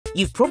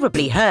You've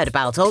probably heard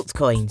about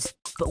altcoins,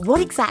 but what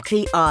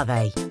exactly are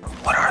they?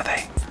 What are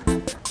they?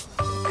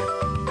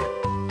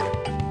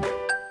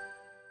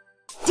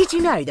 Did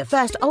you know the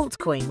first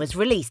altcoin was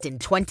released in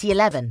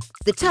 2011?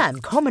 The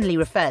term commonly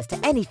refers to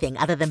anything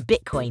other than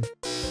Bitcoin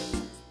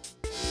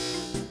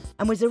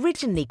and was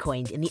originally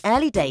coined in the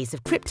early days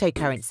of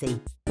cryptocurrency,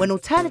 when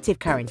alternative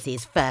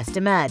currencies first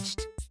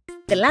emerged.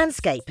 The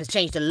landscape has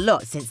changed a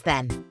lot since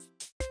then.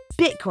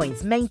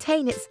 Bitcoins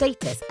maintain its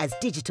status as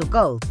digital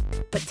gold,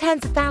 but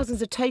tens of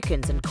thousands of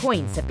tokens and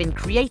coins have been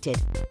created,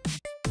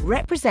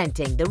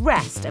 representing the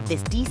rest of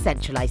this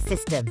decentralized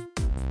system.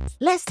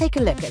 Let's take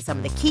a look at some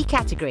of the key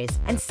categories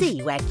and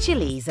see where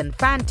Chiliz and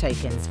fan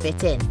tokens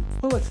fit in.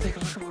 Well, let's take a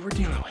look at what we're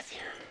dealing with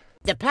here.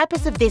 The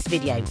purpose of this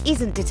video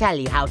isn't to tell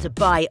you how to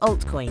buy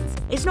altcoins,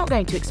 it's not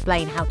going to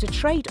explain how to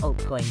trade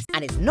altcoins,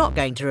 and it's not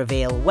going to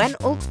reveal when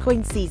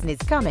altcoin season is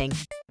coming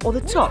or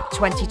the top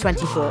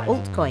 2024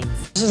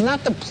 altcoins. This is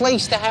not the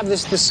place to have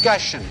this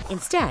discussion.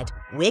 Instead,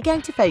 we're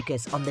going to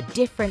focus on the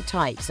different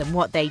types and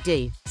what they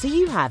do, so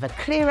you have a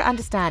clearer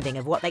understanding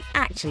of what they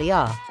actually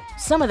are.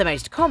 Some of the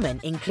most common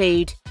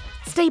include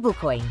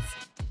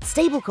stablecoins.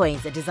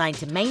 Stablecoins are designed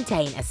to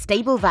maintain a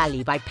stable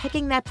value by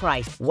pegging their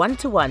price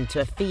one-to-one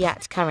to a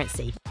fiat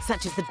currency,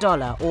 such as the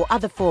dollar or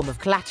other form of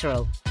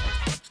collateral.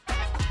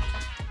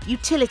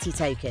 Utility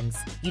tokens.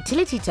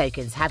 Utility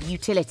tokens have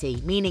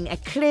utility, meaning a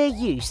clear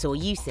use or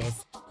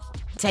uses.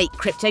 Take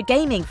crypto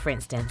gaming, for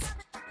instance.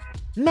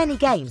 Many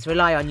games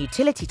rely on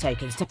utility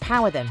tokens to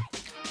power them.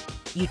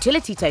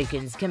 Utility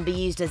tokens can be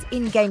used as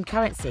in-game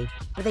currency,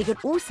 but they could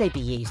also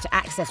be used to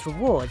access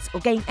rewards or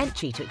gain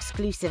entry to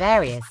exclusive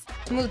areas.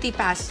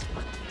 Multipass.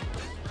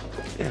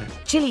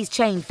 Chiliz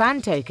Chain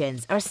fan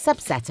tokens are a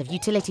subset of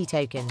utility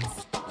tokens.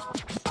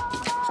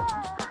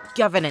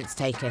 Governance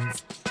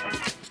tokens.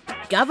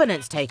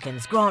 Governance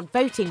tokens grant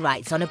voting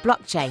rights on a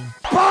blockchain.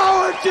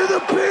 Power to the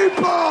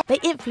people! They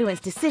influence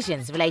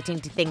decisions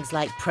relating to things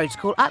like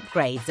protocol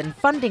upgrades and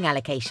funding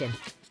allocation,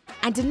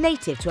 and are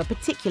native to a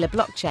particular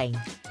blockchain.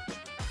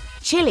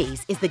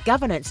 Chiliz is the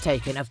governance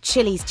token of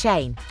Chiliz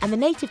Chain and the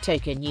native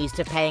token used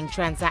for paying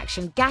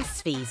transaction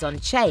gas fees on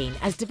chain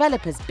as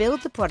developers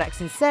build the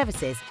products and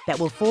services that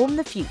will form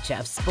the future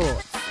of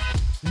sports.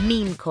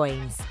 Meme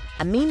coins.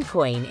 A meme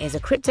coin is a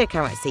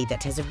cryptocurrency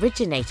that has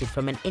originated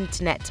from an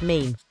internet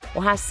meme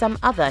or has some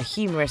other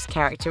humorous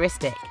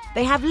characteristic.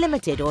 They have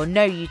limited or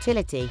no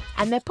utility,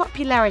 and their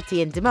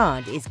popularity and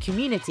demand is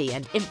community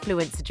and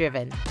influencer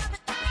driven.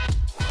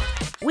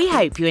 We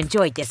hope you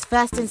enjoyed this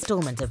first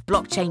installment of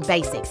Blockchain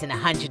Basics in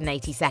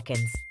 180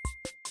 seconds.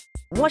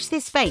 Watch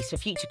this space for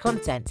future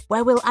content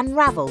where we'll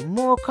unravel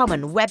more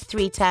common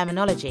Web3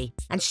 terminology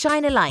and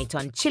shine a light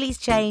on Chiliz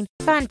Chain,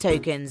 fan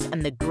tokens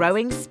and the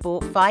growing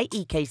SportFi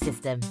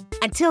ecosystem.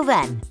 Until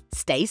then,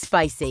 stay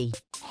spicy.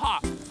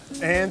 Hot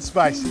and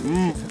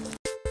spicy.